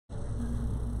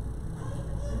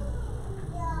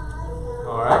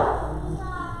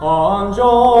On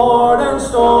Jordan's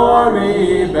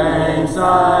stormy banks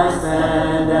I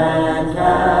stand and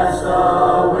cast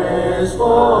a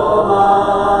wistful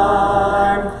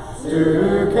eye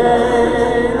to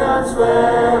Canaan's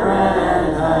fair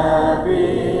and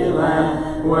happy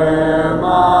land, where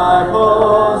my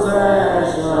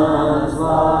possessions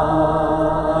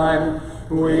lie.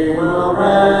 We will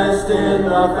rest in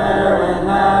the fair and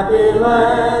happy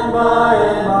land by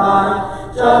and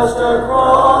by, just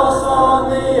across on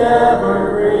the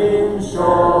evergreen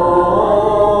shore.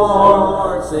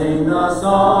 Sing the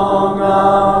song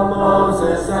of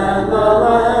Moses and the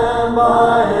Lamb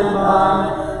by and by,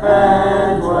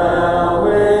 and dwell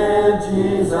with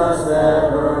Jesus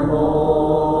evermore.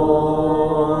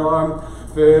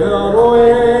 Filled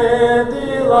with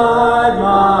delight,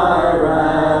 my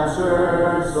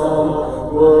raptured soul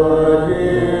would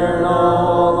here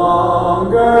no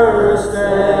longer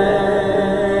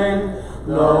stay.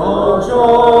 Though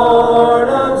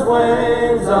Jordan's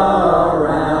waves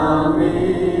around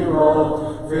me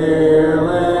roll,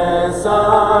 fearless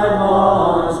I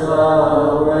launch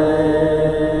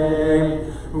away.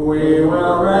 We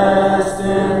will rest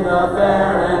in the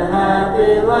fair and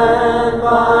happy land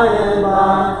by and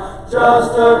by,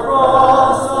 just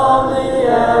across on the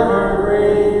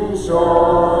evergreen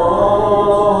shore.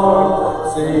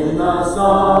 Sing the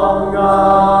song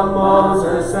of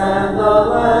Moses and the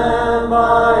Lamb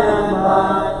by and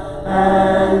by,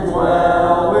 and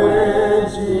dwell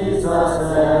with Jesus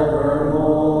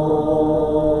evermore.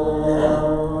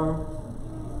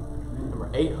 Number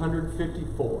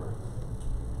 854.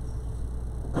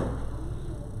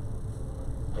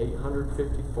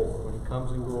 854, when he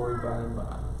comes in glory by and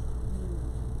by.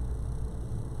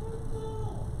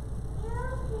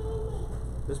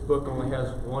 This book only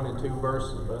has 1 and 2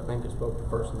 verses, but I think it's both the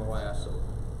first and the last. So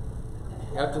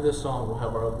after this song, we'll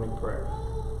have our opening prayer.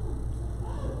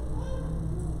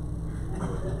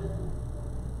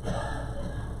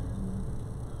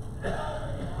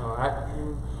 All right.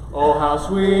 Oh, how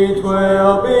sweet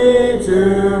will be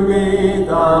to meet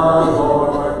the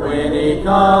Lord when he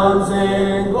comes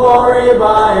in glory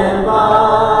by and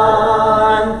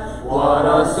by. What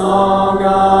a song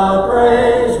of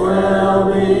praise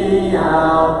will be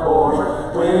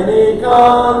outpoured when he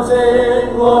comes in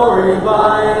glory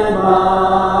by and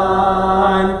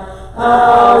by.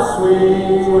 How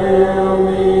sweet will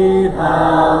meet,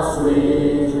 how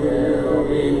sweet will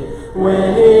be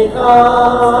when he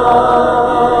comes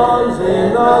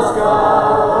in the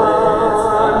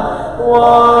sky.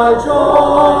 What joy,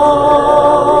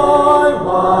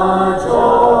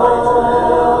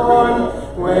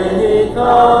 when he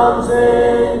comes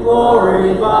in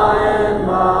glory by and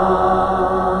by.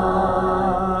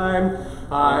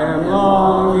 I am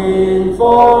longing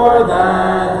for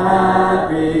that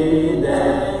happy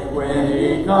day when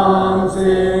he comes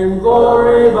in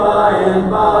glory by and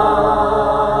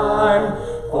by.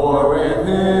 For with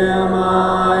him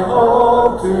I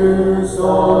hope to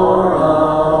soar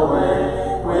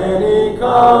away when he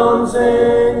comes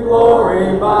in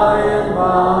glory by and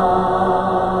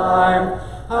by.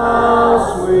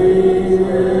 How sweet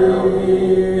will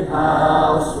be,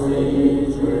 how sweet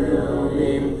will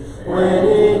be when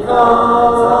he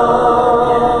comes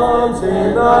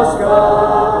in the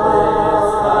sky.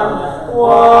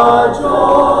 What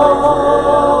joy,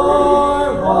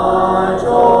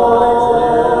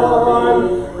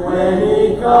 when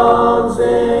he comes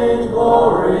in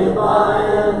glory by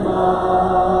and by.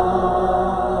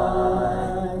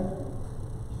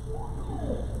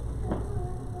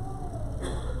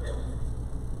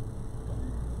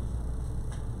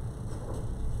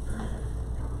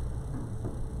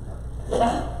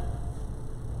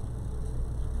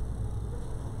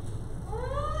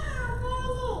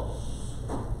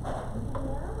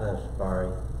 Let's pray.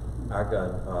 Our God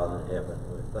and Father in heaven,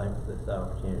 we thank for this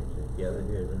opportunity to gather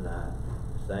here tonight,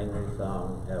 sing this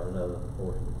song, have another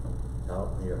portion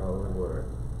taught from your holy word.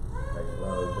 Pray for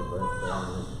those that bless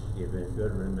them, give in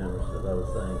good remembrance of those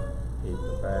things He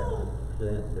prepared to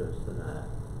present to us tonight.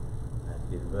 I ask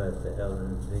you to bless the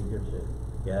elders and speakers that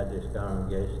guide this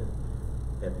congregation,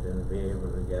 help them to be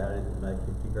able to guide it and make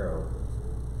it to grow.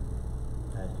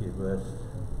 I ask you to bless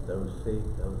those sick,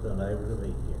 those unable to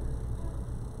be here.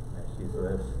 I ask you to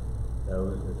bless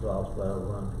those that lost loved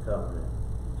ones coming,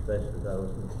 especially those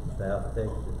in South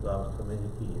Texas lost so many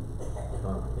kids.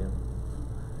 Comfort them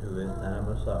through this time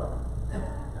of sorrow. I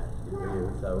ask you to be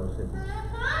with those in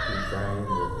Ukraine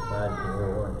that fight the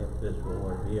war and if this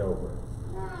war be over.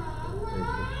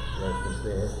 Bless us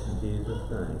this in Jesus'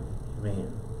 name. Amen.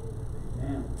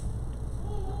 Amen.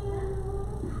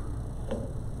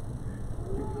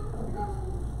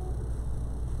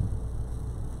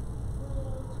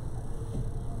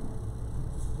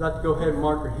 you'd like to go ahead and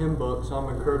mark your hymn book, Psalm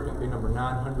Encouragement be number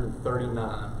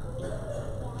 939.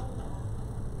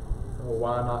 Oh,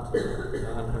 why not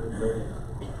 939?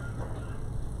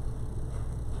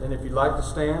 And if you'd like to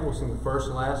stand, we'll sing the first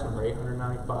and last, number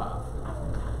 895.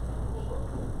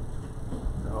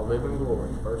 I'll live in glory,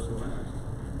 first and last.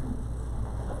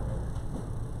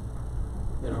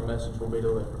 Then our message will be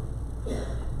delivered.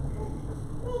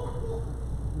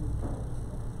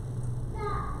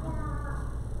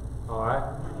 Alright.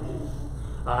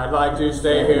 I'd like to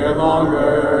stay here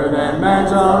longer than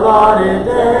man's allotted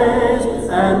days,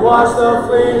 and watch the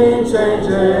fleeting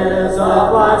changes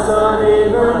of life's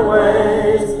uneven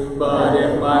ways. But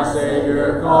if my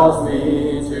Savior calls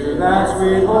me to that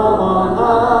sweet home on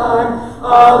high,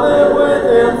 I'll live with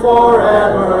Him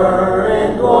forever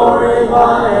in glory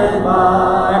by and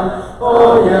by.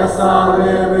 Oh yes, I'll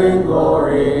live in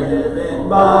glory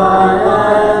by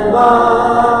and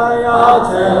by.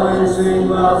 I'll tell and sing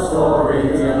love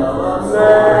stories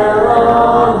there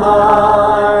on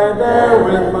high, there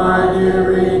with my dear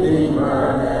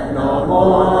Redeemer, no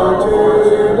more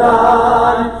to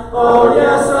die. Oh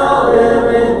yes, I'll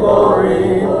live in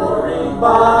glory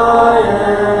by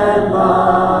and by.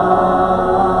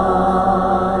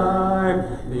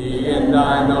 The end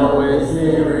I know is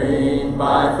nearing,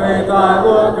 by faith I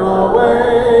look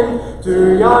away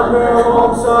to yonder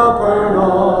home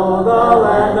supernal, the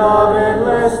land of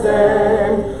endless day.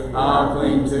 I'll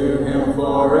cling to Him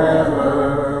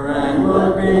forever and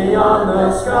look beyond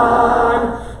the sky,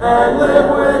 and live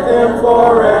with Him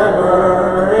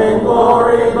forever in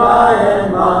glory by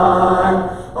and by.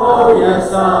 Oh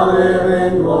yes, I'll live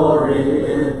in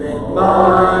glory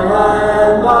by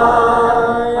and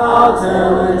by. I'll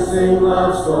tell and sing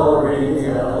love stories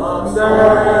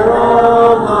there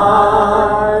on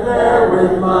high, there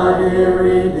with my dear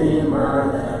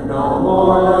Redeemer, no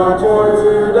more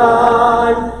to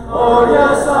die. Oh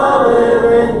yes, I'll live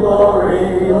in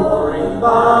glory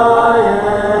by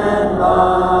and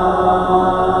by.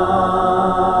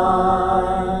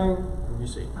 You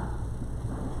see.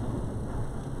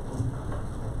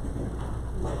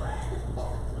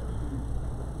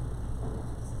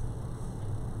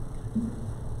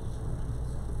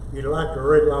 If you'd like to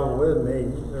read along with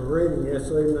me, the reading this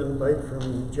evening will be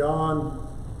from John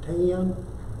 10,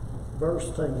 verse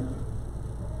 10.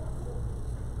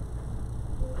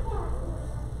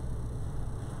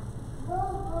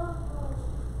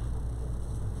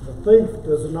 The thief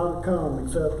does not come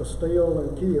except to steal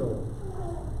and kill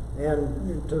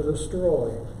and to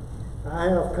destroy. I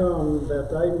have come that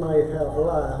they may have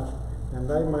life, and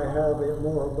they may have it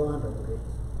more abundantly.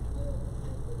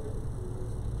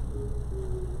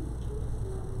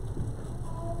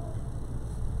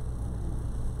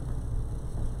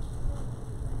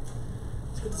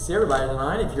 Good to see everybody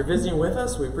tonight. If you're visiting with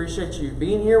us, we appreciate you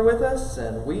being here with us,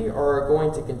 and we are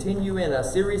going to continue in a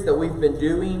series that we've been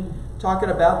doing, talking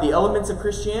about the elements of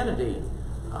Christianity.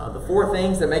 The four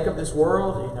things that make up this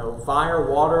world, fire,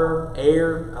 water,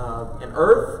 air, and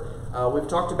earth. We've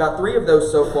talked about three of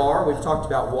those so far. We've talked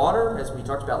about water, as we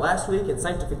talked about last week, and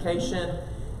sanctification.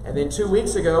 And then 2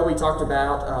 weeks ago, we talked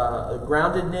about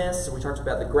groundedness. We talked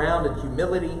about the ground and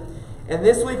humility. And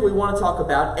this week, we want to talk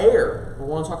about air. We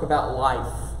want to talk about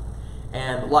life.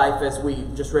 And life, as we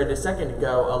just read a second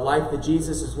ago, a life that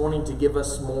Jesus is wanting to give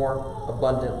us more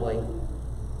abundantly.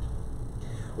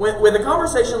 With a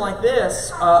conversation like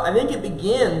this, I think it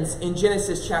begins in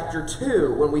Genesis chapter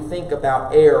 2 when we think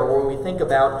about air, or when we think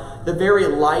about the very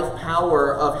life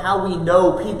power of how we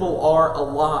know people are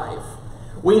alive.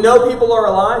 We know people are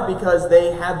alive because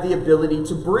they have the ability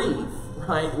to breathe,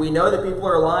 right? We know that people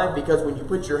are alive because when you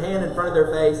put your hand in front of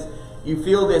their face, you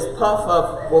feel this puff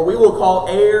of what we will call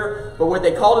air, but what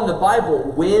they call in the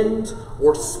Bible wind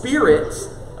or spirit.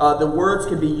 The words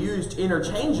can be used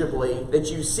interchangeably,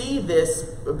 that you see this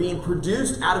being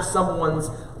produced out of someone's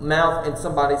mouth and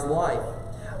somebody's life.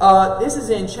 This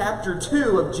is in chapter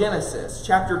 2 of Genesis.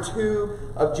 Chapter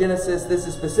 2 of Genesis, this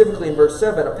is specifically in verse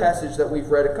 7, a passage that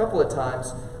we've read a couple of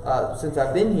times since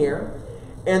I've been here.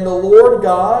 And the Lord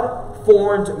God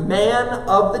formed man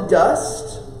of the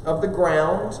dust of the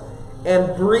ground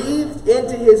and breathed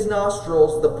into his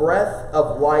nostrils the breath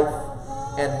of life,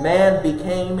 and man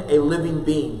became a living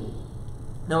being.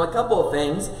 Now, a couple of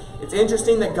things. It's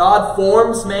interesting that God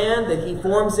forms man, that He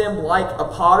forms him like a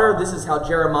potter. This is how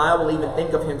Jeremiah will even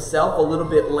think of himself a little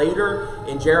bit later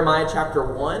in Jeremiah chapter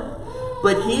 1.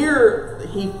 But here,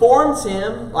 He forms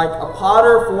him like a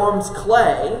potter forms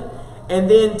clay, and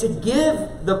then to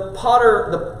give the potter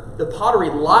the pottery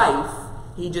life,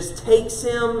 he just takes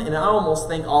him, and I almost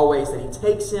think always that he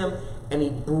takes him and he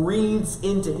breathes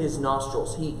into his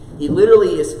nostrils. He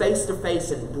literally is face to face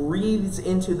and breathes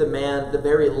into the man the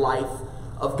very life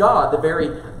of God, the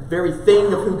very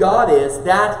thing of who God is.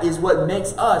 That is what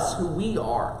makes us who we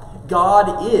are.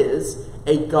 God is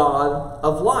a God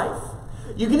of life.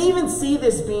 You can even see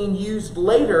this being used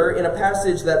later in a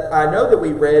passage that I know that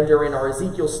we read during our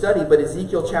Ezekiel study, but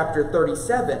Ezekiel chapter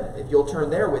 37, if you'll turn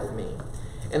there with me.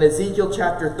 In Ezekiel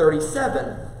chapter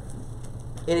 37,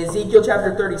 Ezekiel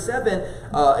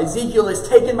is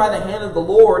taken by the hand of the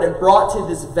Lord and brought to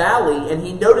this valley, and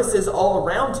he notices all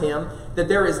around him that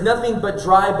there is nothing but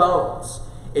dry bones.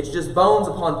 It's just bones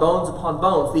upon bones upon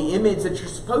bones. The image that you're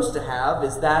supposed to have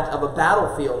is that of a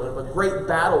battlefield, of a great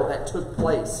battle that took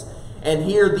place. And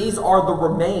here, these are the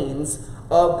remains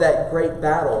of that great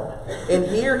battle. And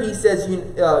here he says,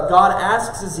 God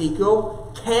asks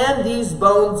Ezekiel, can these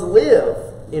bones live?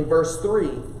 In verse 3.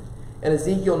 And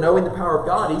Ezekiel, knowing the power of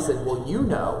God, he said, well, you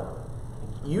know,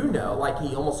 like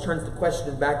he almost turns the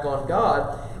question back on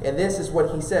God. And this is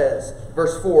what he says.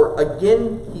 Verse 4,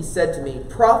 again he said to me,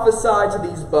 prophesy to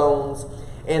these bones,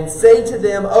 and say to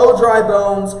them, O dry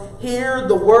bones, hear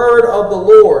the word of the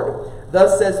Lord.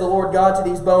 Thus says the Lord God to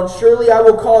these bones, surely I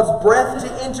will cause breath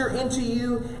to enter into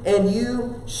you, and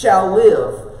you shall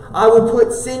live. I will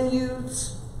put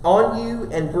sinews on you,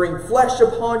 and bring flesh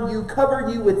upon you,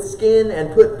 cover you with skin,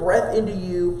 and put breath into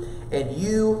you, and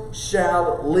you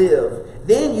shall live.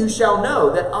 Then you shall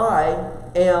know that I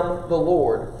am the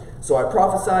Lord. So I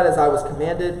prophesied as I was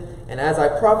commanded, and as I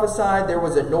prophesied there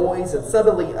was a noise, and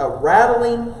suddenly a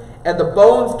rattling, and the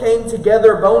bones came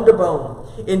together bone to bone.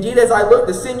 Indeed, as I looked,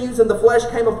 the sinews and the flesh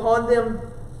came upon them,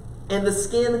 and the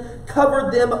skin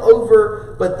covered them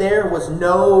over, but there was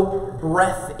no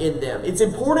breath in them. It's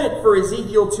important for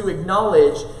Ezekiel to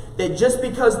acknowledge that just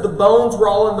because the bones were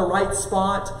all in the right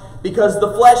spot, because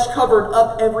the flesh covered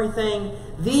up everything,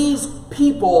 these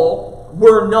people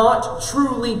were not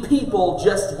truly people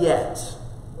just yet.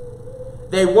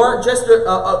 They weren't just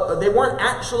they weren't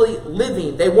actually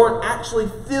living. They weren't actually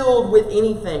filled with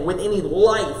anything, with any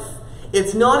life.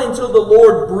 It's not until the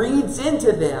Lord breathes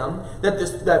into them that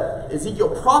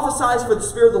Ezekiel prophesies for the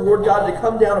Spirit of the Lord God to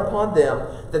come down upon them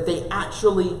that they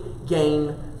actually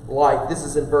gain life. This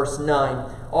is in verse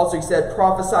 9. Also he said,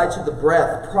 prophesy to the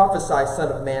breath, prophesy,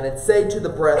 Son of Man, and say to the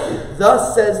breath,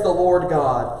 thus says the Lord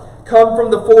God, come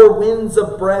from the four winds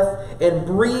of breath and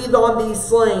breathe on these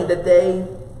slain that they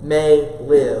may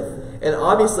live. And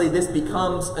obviously this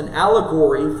becomes an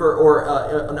allegory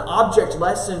or an object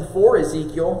lesson for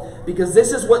Ezekiel, because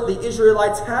this is what the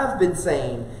Israelites have been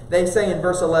saying. They say in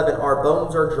verse 11, our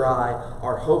bones are dry,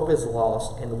 our hope is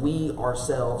lost, and we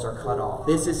ourselves are cut off.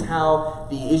 This is how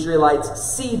the Israelites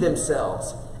see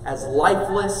themselves, as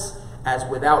lifeless, as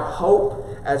without hope,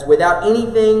 as without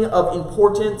anything of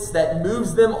importance that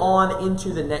moves them on into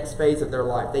the next phase of their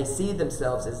life. They see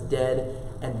themselves as dead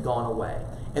and gone away.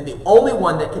 And the only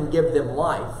one that can give them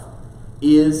life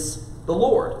is the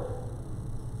Lord.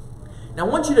 Now I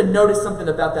want you to notice something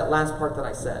about that last part that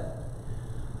I said.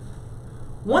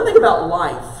 One thing about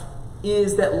life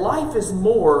is that life is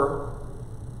more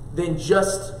than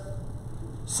just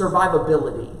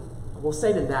survivability. We'll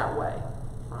say it in that way.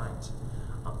 Right?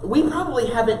 We probably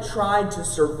haven't tried to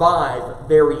survive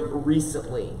very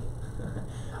recently.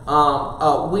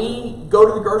 We go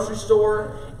to the grocery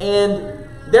store and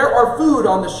there are food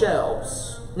on the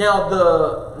shelves. Now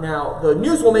the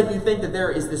news will make you think that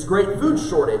there is this great food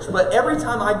shortage, but every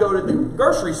time I go to the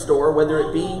grocery store, whether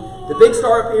it be the Big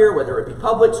Star up here, whether it be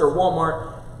Publix or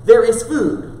Walmart, there is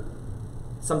food.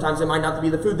 Sometimes it might not be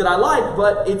the food that I like,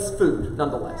 but it's food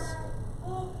nonetheless.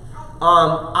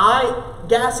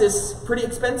 Gas is pretty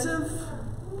expensive,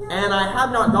 and I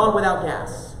have not gone without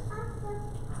gas.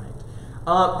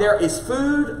 There is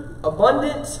food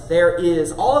abundant, there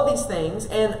is all of these things,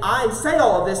 and I say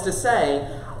all of this to say,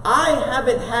 I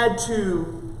haven't had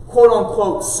to, quote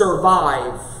unquote,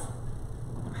 survive.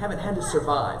 I haven't had to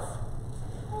survive.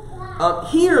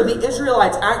 Here, the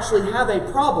Israelites actually have a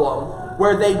problem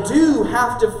where they do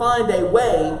have to find a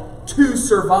way to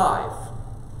survive.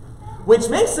 Which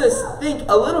makes us think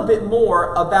a little bit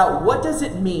more about what does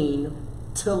it mean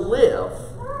to live?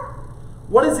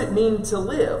 What does it mean to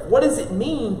live? What does it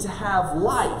mean to have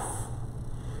life?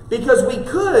 Because we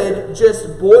could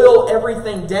just boil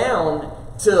everything down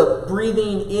to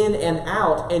breathing in and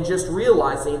out and just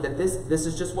realizing that this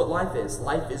is just what life is.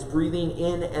 Life is breathing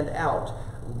in and out.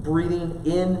 Breathing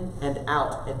in and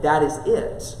out. And that is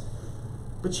it.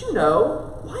 But you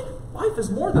know, life is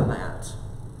more than that.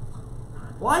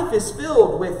 Life is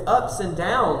filled with ups and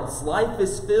downs. Life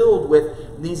is filled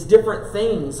with these different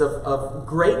things of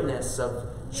greatness, of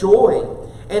joy.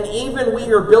 And even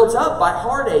we are built up by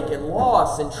heartache and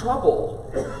loss and trouble.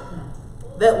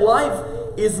 That life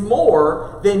is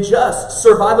more than just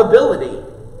survivability.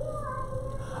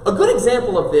 A good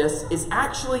example of this is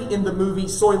actually in the movie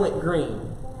Soylent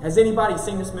Green. Has anybody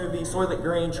seen this movie, Soylent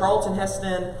Green? Charlton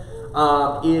Heston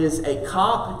is a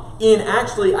cop in,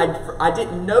 actually, I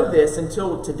didn't know this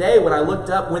until today when I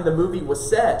looked up when the movie was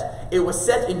set. It was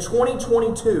set in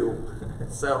 2022.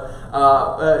 So,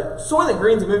 Soylent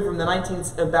Green's a movie from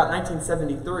about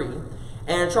 1973.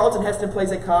 And Charlton Heston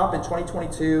plays a cop in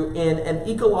 2022 in an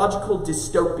ecological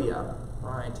dystopia.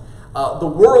 Right? The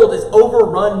world is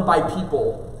overrun by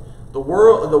people. The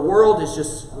world is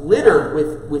just littered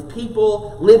with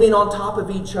people living on top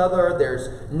of each other. There's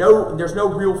no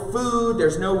real food.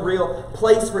 There's no real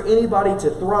place for anybody to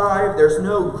thrive. There's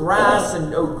no grass and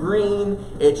no green.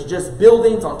 It's just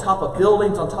buildings on top of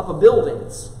buildings on top of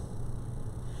buildings.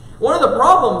 One of the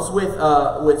problems with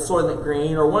Soylent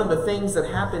Green, or one of the things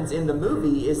that happens in the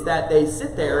movie, is that they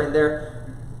sit there and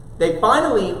they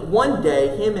finally, one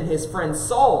day, him and his friend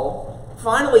Saul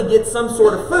finally get some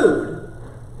sort of food.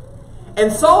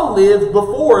 And Saul lived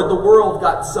before the world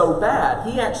got so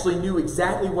bad. He actually knew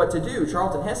exactly what to do.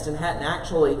 Charlton Heston hadn't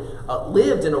actually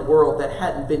lived in a world that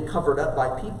hadn't been covered up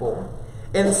by people.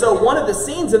 And so one of the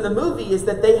scenes in the movie is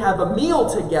that they have a meal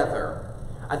together.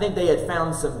 I think they had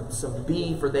found some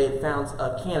beef, or they had found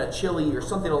a can of chili or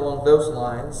something along those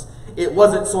lines. It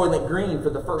wasn't Soylent Green for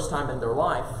the first time in their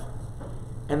life.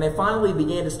 And they finally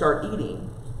began to start eating.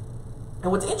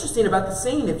 And what's interesting about the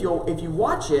scene, if you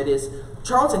watch it, is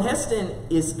Charlton Heston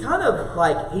is kind of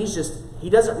like, he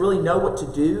doesn't really know what to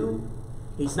do.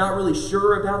 He's not really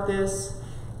sure about this.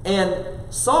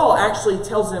 And Saul actually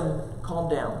tells him, calm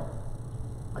down,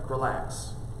 like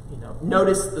relax.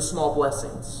 Notice the small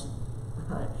blessings.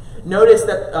 Right? Notice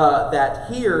that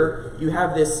here you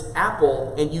have this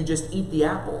apple and you just eat the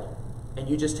apple. And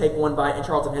you just take one bite, and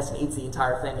Charlton Heston eats the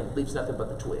entire thing and leaves nothing but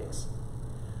the twigs.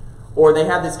 Or they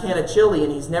have this can of chili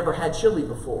and he's never had chili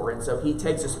before, and so he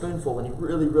takes a spoonful and he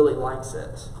really, really likes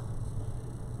it.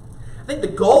 I think the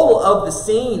goal of the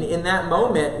scene in that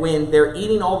moment when they're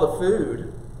eating all the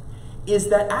food is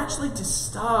that actually to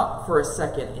stop for a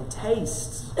second and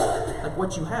taste like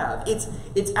what you have.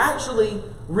 It's actually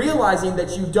realizing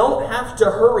that you don't have to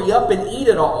hurry up and eat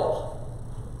it all.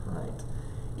 Right?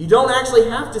 You don't actually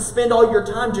have to spend all your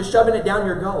time just shoving it down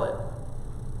your gullet.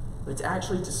 But it's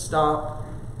actually to stop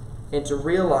and to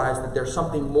realize that there's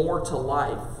something more to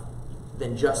life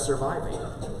than just surviving.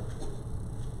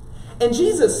 And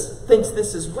Jesus thinks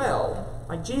this as well.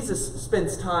 Like, Jesus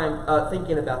spends time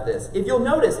thinking about this. If you'll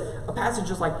notice, a passage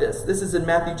just like this. This is in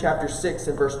Matthew chapter 6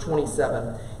 and verse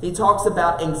 27. He talks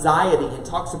about anxiety and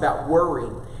talks about worry.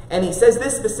 And he says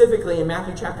this specifically in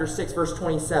Matthew chapter 6, verse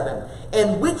 27.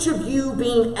 And which of you,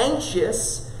 being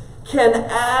anxious, can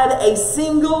add a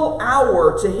single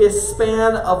hour to his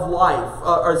span of life?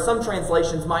 Or some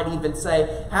translations might even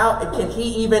say, how can he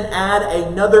even add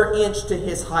another inch to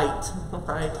his height?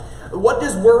 Right? What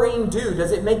does worrying do?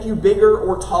 Does it make you bigger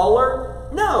or taller?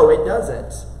 No, it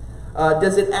doesn't.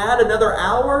 Does it add another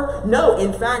hour? No.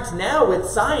 In fact, now with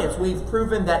science, we've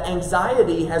proven that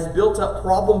anxiety has built up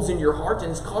problems in your heart and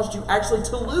has caused you actually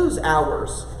to lose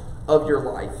hours of your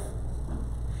life.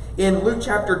 In Luke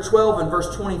chapter 12 and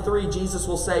verse 23, Jesus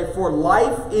will say, for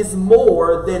life is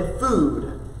more than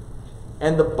food,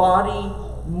 and the body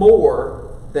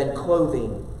more than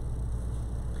clothing.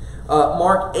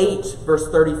 Mark 8, verse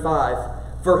 35,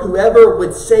 for whoever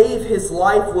would save his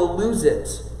life will lose it,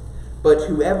 but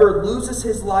whoever loses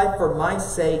his life for my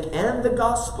sake and the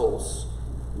gospel's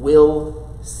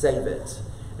will save it.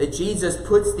 That Jesus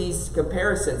puts these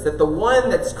comparisons, that the one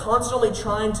that's constantly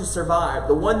trying to survive,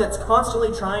 the one that's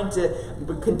constantly trying to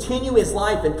continue his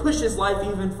life and push his life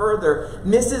even further,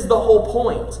 misses the whole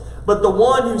point. But the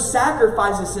one who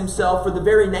sacrifices himself for the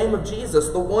very name of Jesus,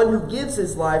 the one who gives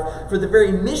his life for the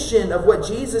very mission of what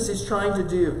Jesus is trying to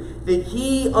do, that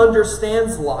he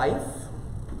understands life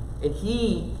and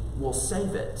he will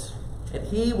save it. And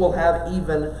he will have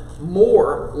even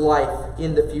more life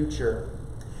in the future.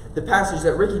 The passage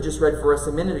that Ricky just read for us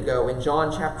a minute ago in John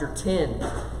chapter 10.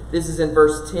 This is in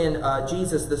verse 10.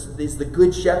 Jesus is the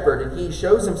good shepherd, and he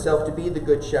shows himself to be the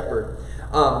good shepherd.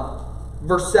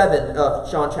 Verse 7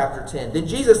 of John chapter 10. Then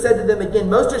Jesus said to them again,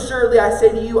 most assuredly I say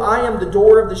to you, I am the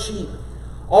door of the sheep.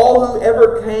 All who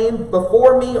ever came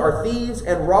before me are thieves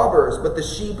and robbers, but the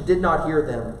sheep did not hear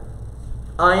them.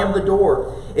 I am the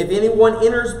door. If anyone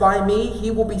enters by me,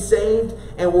 he will be saved,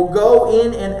 and will go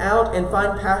in and out and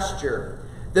find pasture.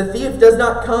 The thief does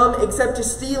not come except to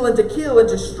steal and to kill and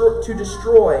to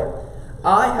destroy.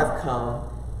 I have come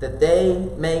that they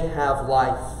may have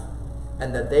life,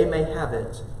 and that they may have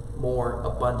it more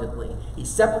abundantly. He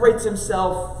separates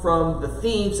himself from the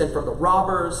thieves and from the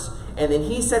robbers, and then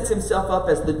he sets himself up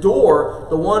as the door,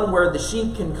 the one where the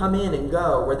sheep can come in and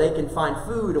go, where they can find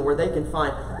food and where they can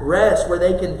find rest, where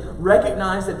they can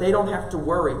recognize that they don't have to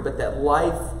worry, but that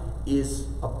life is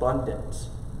abundant.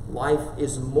 Life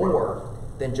is more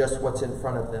than just what's in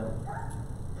front of them.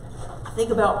 Think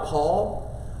about Paul,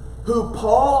 who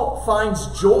Paul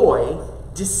finds joy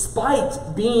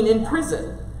despite being in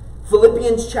prison.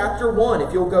 Philippians chapter 1,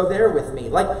 if you'll go there with me.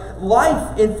 Like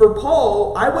life, and for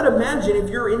Paul, I would imagine if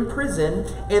you're in prison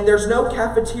and there's no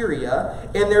cafeteria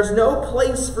and there's no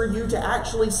place for you to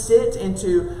actually sit and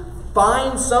to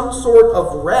find some sort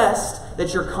of rest,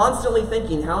 that you're constantly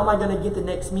thinking, how am I going to get the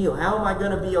next meal? How am I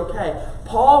going to be okay?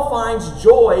 Paul finds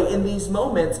joy in these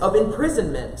moments of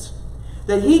imprisonment.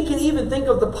 That he can even think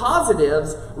of the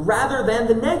positives rather than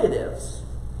the negatives.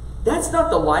 That's not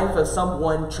the life of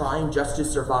someone trying just to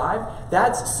survive.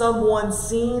 That's someone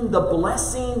seeing the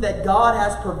blessing that God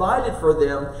has provided for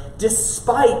them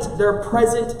despite their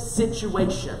present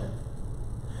situation.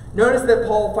 Notice that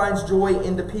Paul finds joy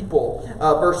in the people.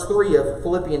 Verse 3 of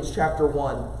Philippians chapter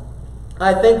 1.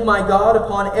 I thank my God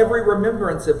upon every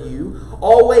remembrance of you,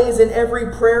 always in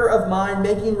every prayer of mine,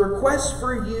 making requests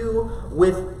for you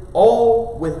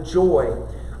with joy.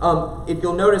 If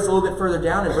you'll notice a little bit further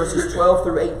down in verses 12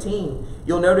 through 18,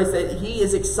 you'll notice that he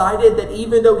is excited that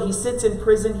even though he sits in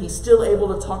prison, he's still able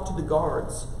to talk to the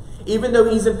guards. Even though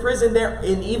he's in prison there,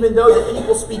 and even though that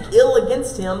people speak ill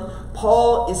against him,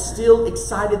 Paul is still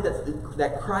excited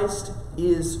that Christ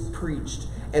is preached,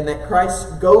 and that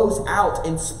Christ goes out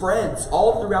and spreads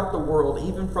all throughout the world,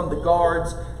 even from the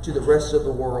guards to the rest of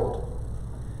the world.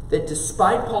 That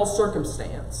despite Paul's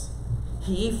circumstance,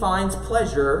 he finds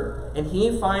pleasure and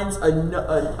he finds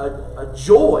a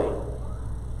joy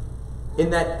in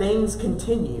that things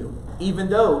continue even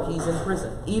though he's in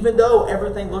prison, even though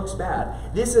everything looks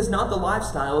bad. This is not the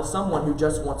lifestyle of someone who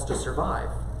just wants to survive.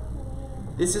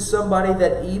 This is somebody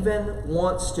that even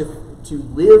wants to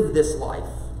live this life,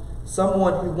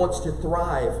 someone who wants to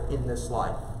thrive in this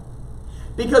life.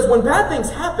 Because when bad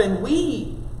things happen,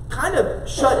 we kind of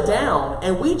shut down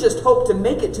and we just hope to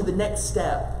make it to the next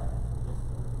step.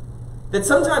 That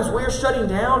sometimes we're shutting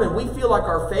down and we feel like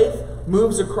our faith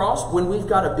moves across when we've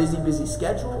got a busy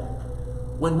schedule,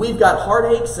 when we've got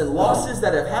heartaches and losses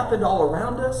that have happened all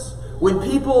around us, when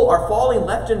people are falling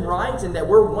left and right and that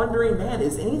we're wondering, man,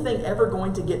 is anything ever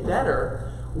going to get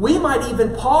better? We might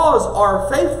even pause our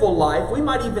faithful life. We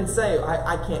might even say,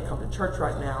 I can't come to church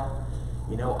right now.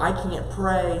 You know, I can't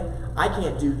pray. I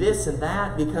can't do this and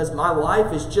that because my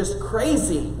life is just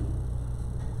crazy.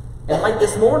 And like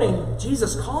this morning,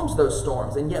 Jesus calms those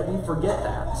storms, and yet we forget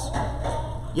that.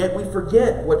 Yet we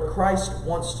forget what Christ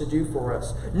wants to do for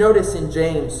us. Notice in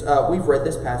James, we've read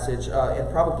this passage, and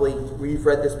probably we've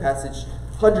read this passage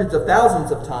hundreds of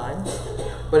thousands of times.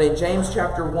 But in James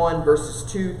chapter 1,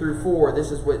 verses 2 through 4,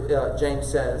 this is what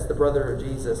James says, the brother of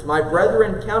Jesus. My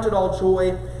brethren, count it all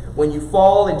joy when you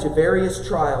fall into various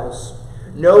trials,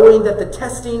 knowing that the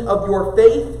testing of your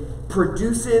faith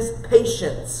produces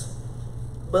patience.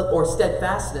 Or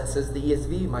steadfastness, as the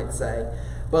ESV might say.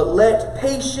 But let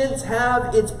patience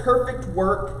have its perfect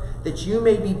work, that you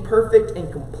may be perfect and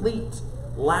complete,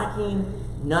 lacking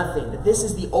nothing. This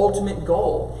is the ultimate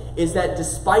goal, is that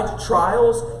despite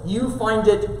trials, you find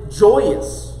it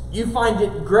joyous. You find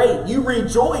it great. You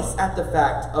rejoice at the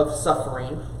fact of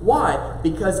suffering. Why?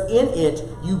 Because in it,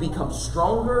 you become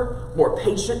stronger, more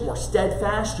patient, more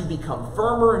steadfast. You become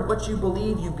firmer in what you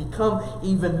believe. You become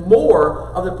even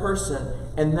more of the person.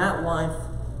 And that life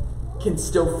can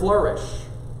still flourish.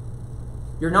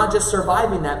 You're not just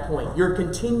surviving that point. You're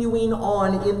continuing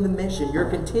on in the mission. You're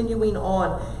continuing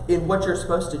on in what you're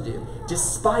supposed to do.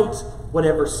 Despite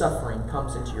whatever suffering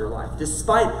comes into your life.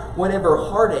 Despite whatever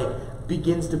heartache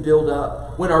begins to build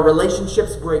up. When our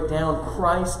relationships break down,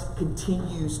 Christ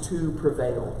continues to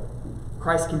prevail.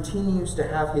 Christ continues to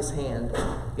have his hand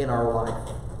in our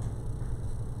life.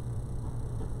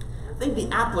 I think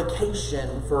the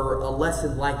application for a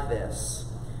lesson like this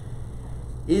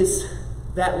is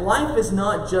that life is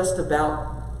not just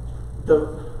about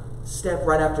the step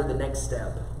right after the next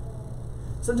step.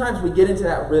 Sometimes we get into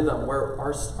that rhythm where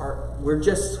we're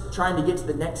just trying to get to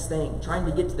the next thing, trying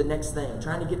to get to the next thing,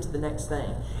 trying to get to the next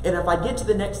thing. And if I get to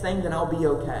the next thing, then I'll be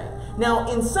okay.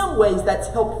 Now, in some ways, that's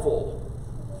helpful.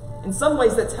 In some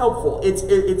ways, that's helpful.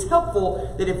 It's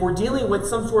helpful that if we're dealing with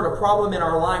some sort of problem in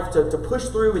our life to push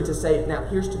through and to say, now,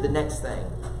 here's to the next thing.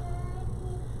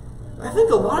 I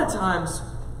think a lot of times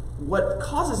what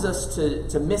causes us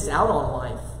to miss out on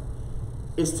life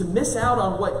is to miss out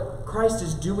on what Christ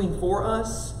is doing for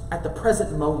us at the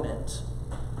present moment.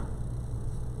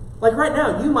 Like right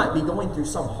now, you might be going through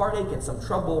some heartache and some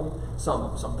trouble,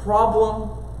 some problem,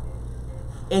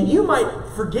 and you might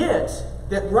forget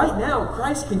that right now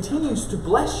Christ continues to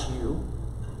bless you,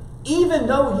 even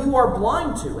though you are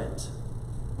blind to it.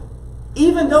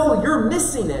 Even though you're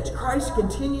missing it, Christ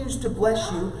continues to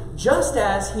bless you just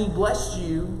as He blessed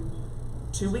you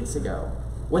 2 weeks ago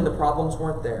when the problems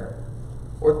weren't there,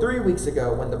 or 3 weeks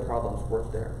ago when the problems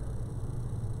weren't there.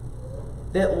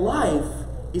 That life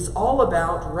is all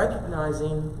about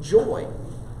recognizing joy.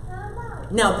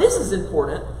 Now, this is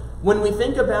important when we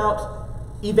think about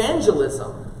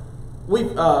evangelism.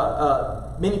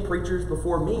 Many preachers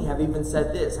before me have even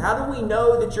said this. How do we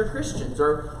know that you're Christians?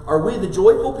 Are we the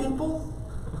joyful people?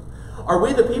 Are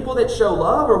we the people that show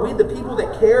love? Are we the people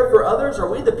that care for others? Are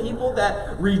we the people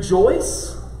that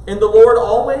rejoice in the Lord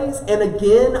always? And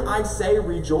again, I say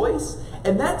rejoice.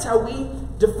 And that's how we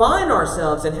define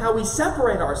ourselves and how we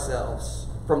separate ourselves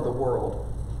from the world,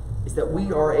 is that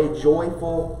we are a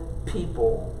joyful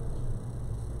people.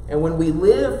 And when we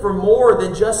live for more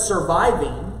than just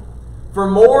surviving, for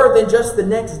more than just the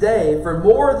next day, for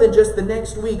more than just the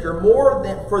next week, or more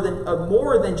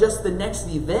than just the next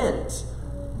event,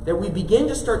 that we begin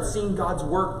to start seeing God's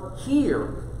work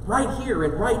here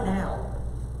and right now.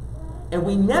 And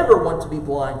we never want to be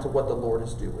blind to what the Lord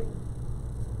is doing.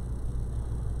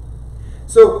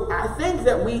 So I think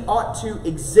that we ought to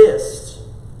exist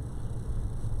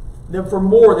for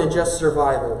more than just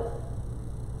survival.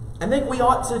 I think we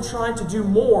ought to try to do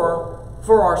more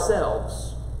for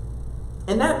ourselves.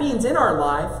 And that means in our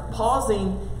life,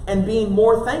 pausing and being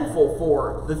more thankful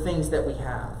for the things that we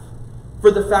have. For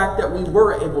the fact that we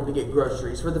were able to get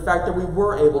groceries, for the fact that we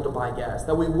were able to buy gas,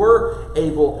 that we were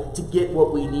able to get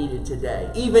what we needed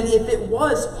today. Even if it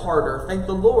was harder, thank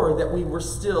the Lord that we were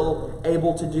still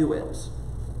able to do it.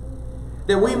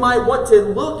 That we might want to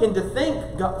look and to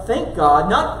thank God,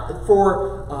 not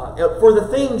for the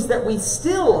things that we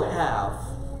still have.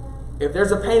 If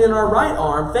there's a pain in our right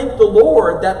arm, thank the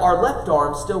Lord that our left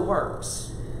arm still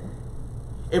works.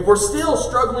 If we're still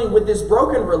struggling with this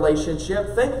broken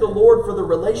relationship, thank the Lord for the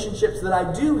relationships that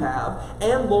I do have.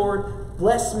 And Lord,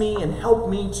 bless me and help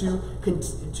me to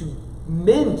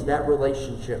mend that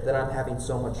relationship that I'm having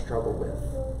so much trouble with.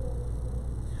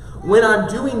 When I'm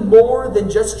doing more than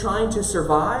just trying to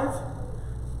survive,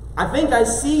 I think I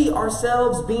see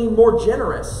ourselves being more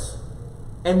generous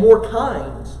and more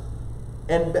kind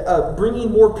and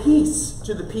bringing more peace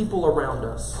to the people around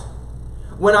us.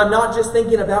 When I'm not just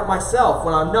thinking about myself,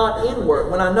 when I'm not inward,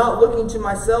 when I'm not looking to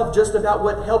myself just about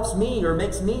what helps me or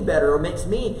makes me better or makes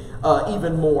me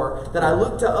even more, that I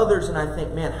look to others and I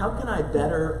think, man, how can I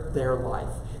better their life?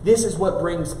 This is what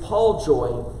brings Paul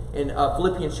joy in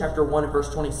Philippians chapter 1 and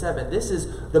verse 27. This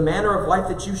is the manner of life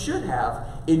that you should have,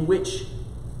 in which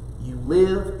you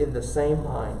live in the same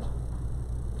mind,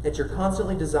 that you're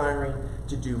constantly desiring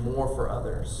to do more for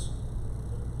others.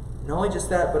 Not only just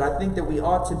that, but I think that we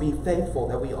ought to be faithful,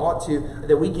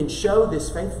 that we can show this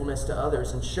faithfulness to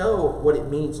others and show what it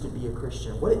means to be a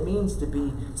Christian, what it means to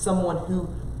be someone who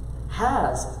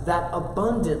has that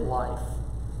abundant life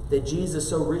that Jesus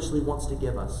so richly wants to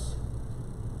give us.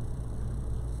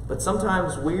 But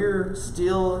sometimes we're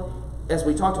still, as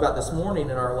we talked about this morning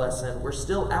in our lesson, we're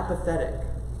still apathetic.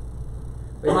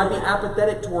 We might be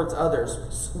apathetic towards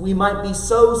others. We might be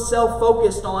so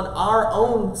self-focused on our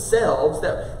own selves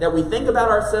that we think about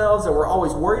ourselves and we're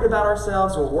always worried about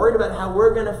ourselves and we're worried about how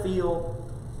we're going to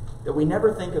feel, that we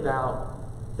never think about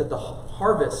that the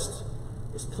harvest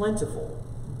is plentiful.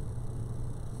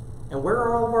 And where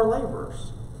are all of our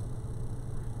laborers?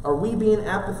 Are we being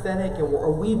apathetic and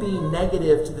are we being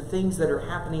negative to the things that are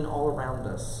happening all around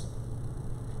us?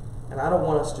 And I don't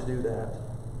want us to do that.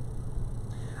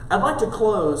 I'd like to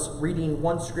close reading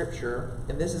one scripture,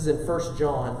 and this is in 1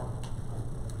 John.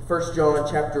 1 John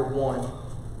chapter 1.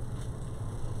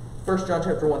 1 John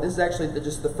chapter 1. This is actually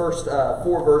just the first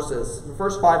 4 verses, the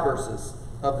first 5 verses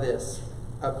of this,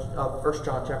 of 1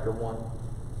 John chapter 1.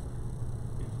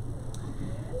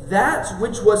 That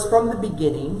which was from the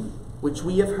beginning, which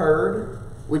we have heard,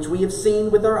 which we have seen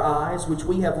with our eyes, which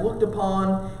we have looked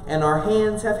upon, and our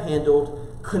hands have handled,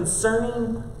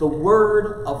 concerning the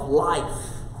word of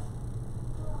life.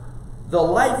 The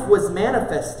life was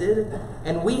manifested,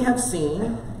 and we have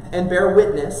seen, and bear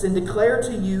witness, and declare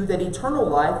to you that eternal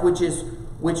life, which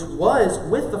was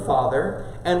with the Father,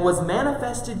 and was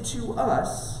manifested to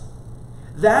us,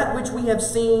 that which we have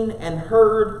seen and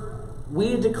heard,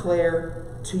 we declare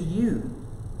to you,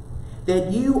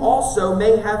 that you also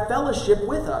may have fellowship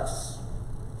with us.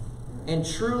 And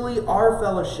truly our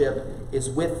fellowship is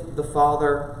with the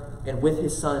Father and with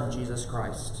His Son, Jesus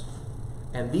Christ.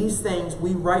 And these things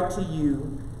we write to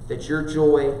you, that your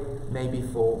joy may be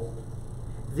full.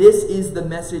 This is the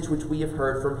message which we have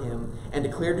heard from Him, and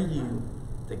declare to you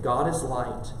that God is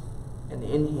light, and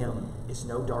in Him is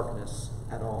no darkness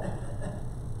at all.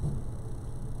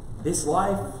 This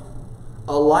life,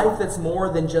 a life that's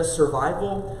more than just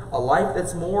survival, a life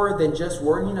that's more than just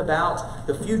worrying about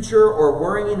the future or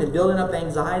worrying and building up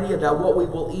anxiety about what we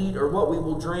will eat or what we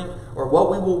will drink or what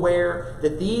we will wear,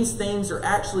 that these things are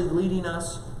actually leading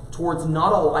us towards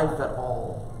not a life at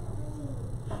all.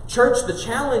 Church, the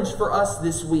challenge for us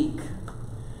this week,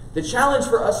 the challenge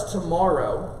for us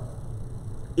tomorrow,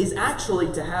 is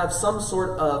actually to have some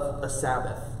sort of a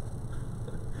Sabbath.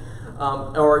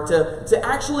 Or to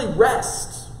actually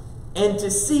rest and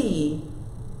to see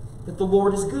that the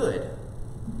Lord is good.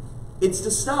 It's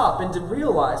to stop and to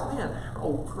realize, man,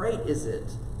 how great is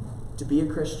it to be a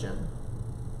Christian?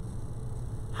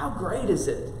 How great is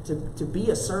it to be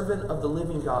a servant of the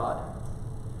living God?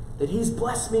 That He's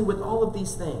blessed me with all of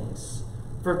these things.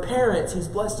 For parents, He's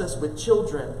blessed us with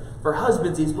children. For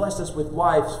husbands, He's blessed us with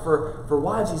wives. For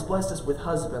wives, He's blessed us with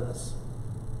husbands.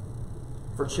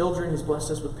 For children, He's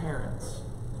blessed us with parents.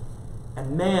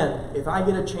 And man, if I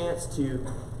get a chance to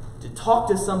talk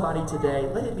to somebody today,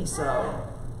 let it be so.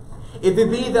 If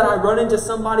it be that I run into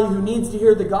somebody who needs to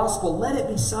hear the gospel, let it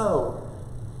be so.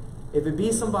 If it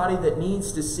be somebody that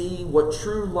needs to see what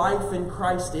true life in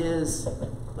Christ is,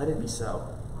 let it be so.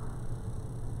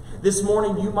 This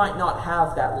morning, you might not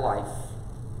have that life.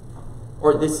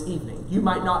 Or this evening, you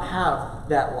might not have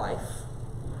that life.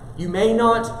 You may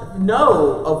not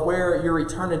know of where your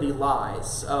eternity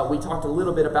lies. We talked a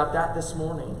little bit about that this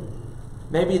morning.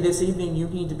 Maybe this evening you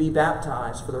need to be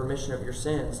baptized for the remission of your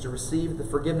sins, to receive the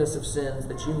forgiveness of sins,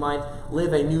 that you might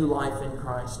live a new life in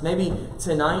Christ. Maybe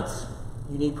tonight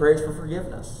you need prayers for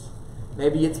forgiveness.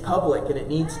 Maybe it's public and it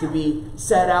needs to be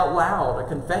said out loud, a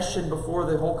confession before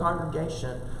the whole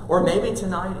congregation. Or maybe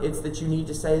tonight it's that you need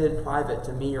to say it in private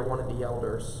to me or one of the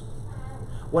elders.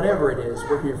 Whatever it is,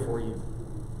 we're here for you.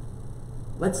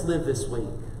 Let's live this week.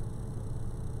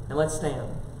 And let's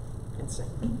stand and sing.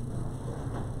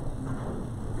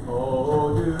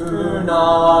 Oh, do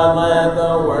not let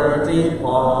the word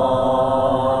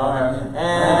depart,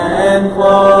 and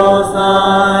close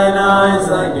thine eyes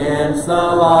against the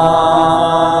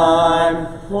light.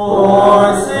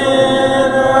 For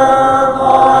sinner,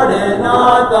 harden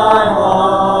not thy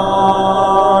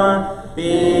heart.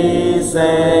 Be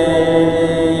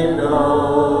saved,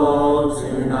 oh,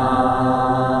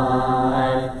 tonight.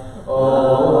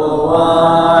 Oh,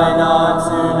 why not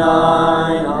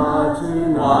tonight? Not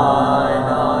tonight. Why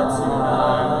not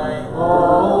tonight?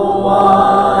 Oh,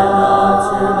 why not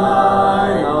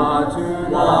tonight? Not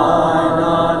tonight. Why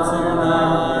not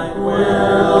tonight?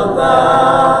 Wilt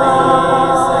thou be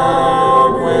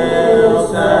saved? Wilt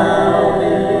thou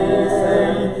be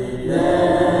saved?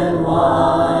 Then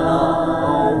why not?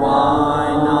 Oh, why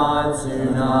not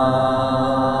tonight?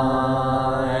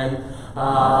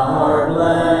 Our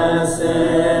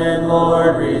blessed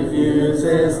Lord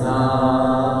refuses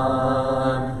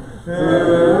none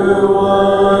who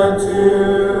would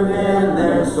to Him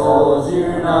their souls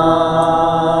unite.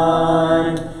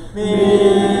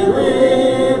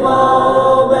 Believe,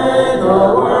 obey,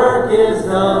 the work is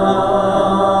done.